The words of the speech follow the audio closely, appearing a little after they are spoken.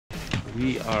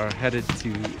We are headed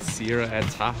to Sierra at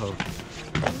Tahoe.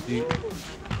 The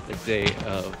day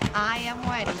of. I am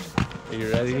ready. Are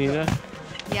you ready, Nina?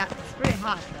 Yeah, it's pretty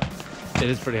hot though. It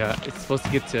is pretty hot. It's supposed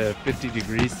to get to 50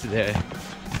 degrees today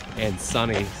and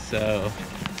sunny, so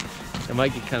it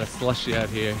might get kind of slushy out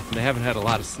here. And they haven't had a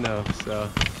lot of snow, so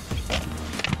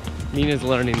Nina's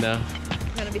learning though.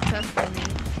 It's gonna be tough for me,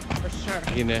 for sure.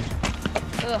 You know.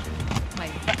 Ugh, my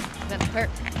butt's gonna hurt.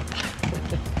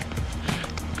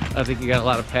 I think you got a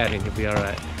lot of padding. You'll be all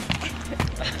right.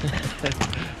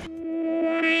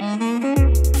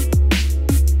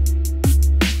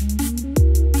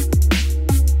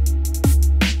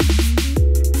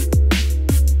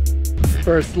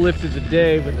 First lift of the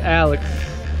day with Alex.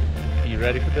 Are you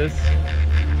ready for this?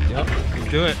 Yep, let's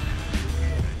do it.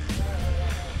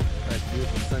 Nice,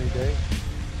 beautiful sunny day.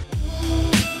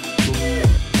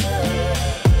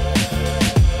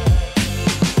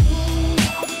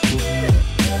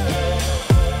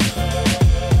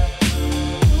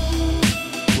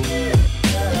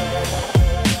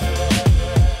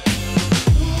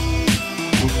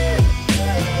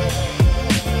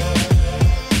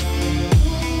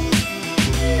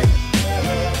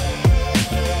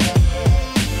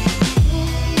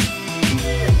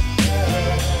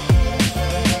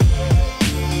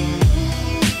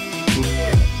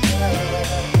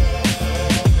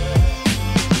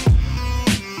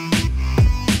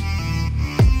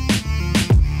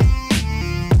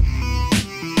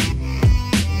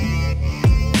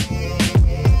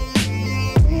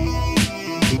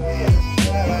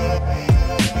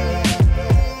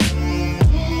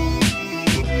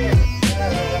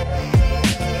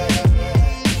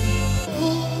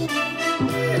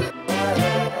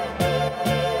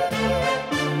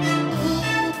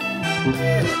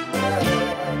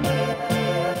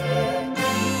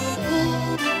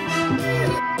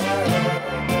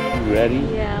 Ready?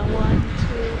 Yeah, 1, 2,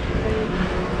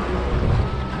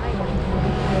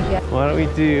 3. Why don't we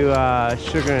do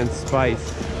sugar and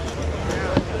spice?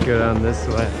 Go down this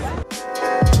way.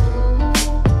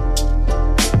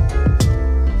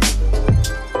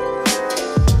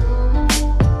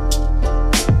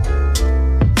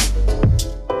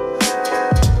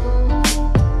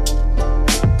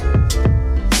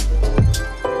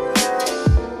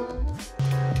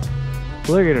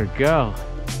 Look at her go.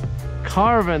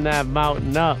 Carving that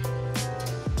mountain up.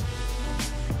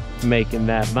 Making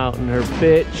that mountain her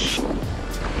bitch.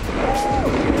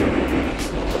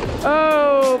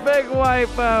 Oh, big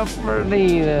wipe out for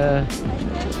Nina.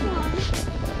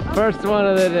 First one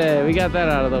of the day. We got that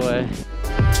out of the way.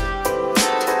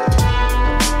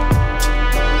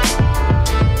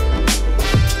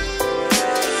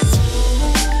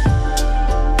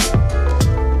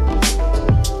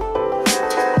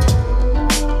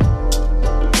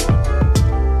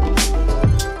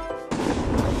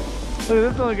 Look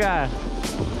at this little guy.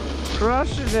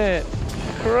 Crushing it.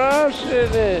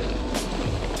 Crushing it.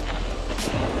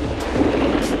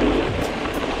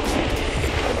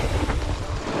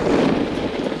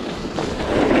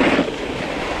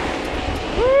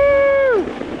 Woo!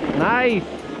 Nice.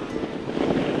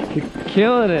 You're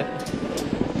killing it.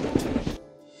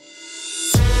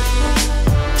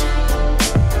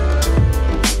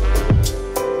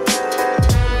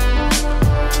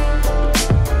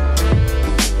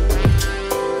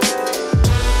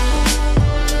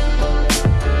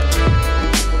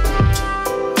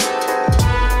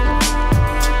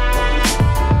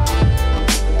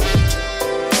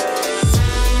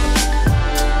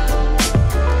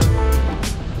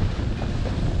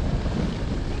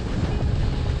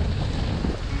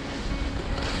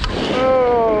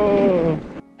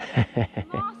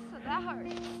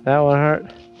 That one hurt.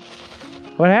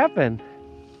 What happened?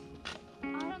 I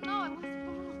don't know, it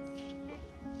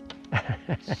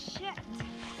must Shit.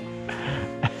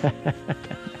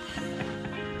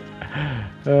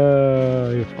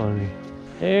 Oh, you're funny.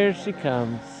 Here she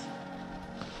comes.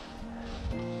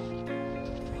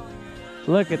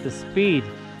 Look at the speed.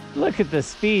 Look at the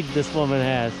speed this woman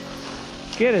has.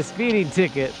 Get a speeding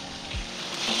ticket.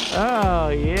 Oh,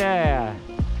 yeah.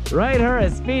 Write her a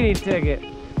speeding ticket.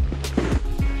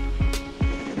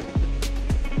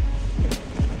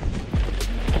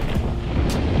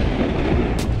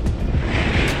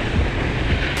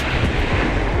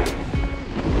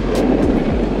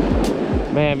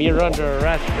 Ma'am, you're under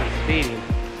arrest for speeding.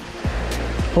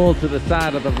 Pull to the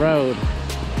side of the road.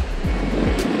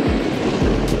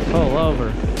 Pull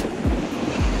over.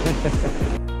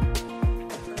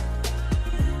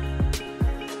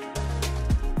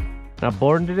 Not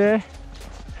boarding today?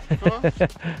 Huh?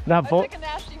 Not board. I took a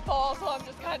nasty fall, so I'm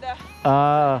just kind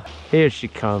of... Here she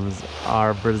comes,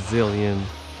 our Brazilian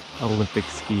Olympic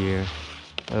skier.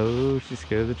 Oh, she's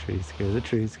scared of the trees, scared of the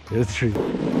trees, scared of the trees.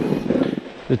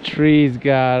 The trees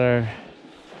got her.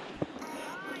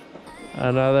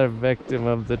 Another victim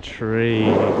of the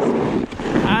trees.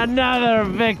 Another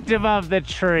victim of the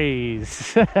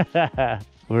trees.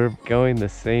 We're going the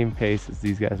same pace as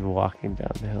these guys were walking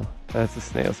down the hill. That's the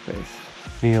snail's pace.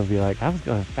 Nina will be like, I was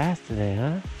going fast today,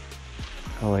 huh?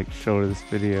 I'll like show her this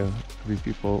video of these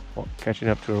people catching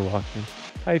up to her walking.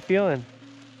 How you feeling?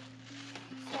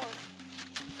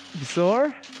 You sore?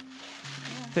 Yeah.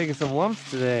 Taking some lumps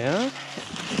today, huh?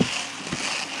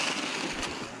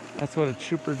 That's what a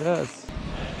trooper does.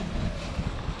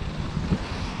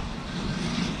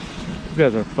 You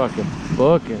guys are fucking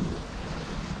booking.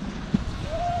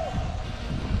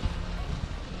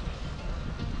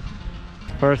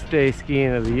 First day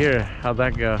skiing of the year. How'd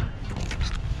that go?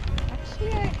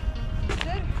 Actually, I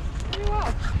did pretty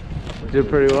well. Did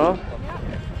pretty well? Yeah.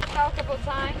 Fell a couple of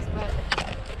times, but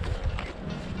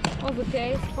it was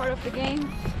okay. It's part of the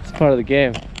game. It's part of the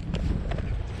game.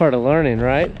 It's part of learning,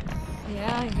 right?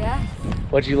 Yeah, I guess.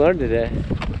 What'd you learn today?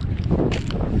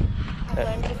 I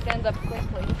learned to stand up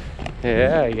quickly.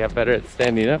 Yeah, you got better at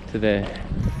standing up today.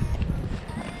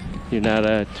 You're not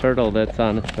a turtle that's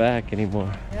on its back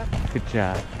anymore. Yep. Good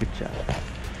job, good job.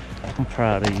 I'm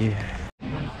proud of you.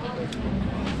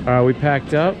 Are we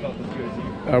packed up?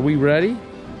 Are we ready?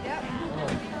 Yep.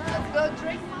 Let's go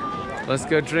drink more. Let's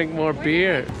go drink more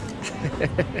beer.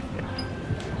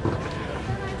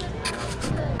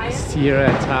 Here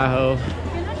at Tahoe,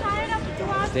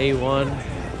 day one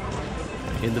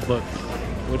in the books.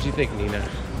 What'd you think, Nina?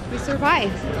 We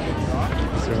survived.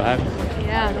 Survived?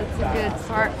 Yeah, that's a good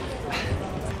start.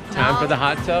 Time for the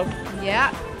hot tub?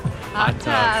 Yeah. Hot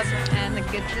tub. And a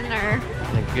good dinner.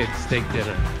 And a good steak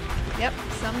dinner. Yep,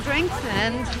 some drinks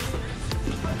and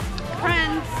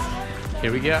friends.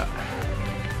 Here we go.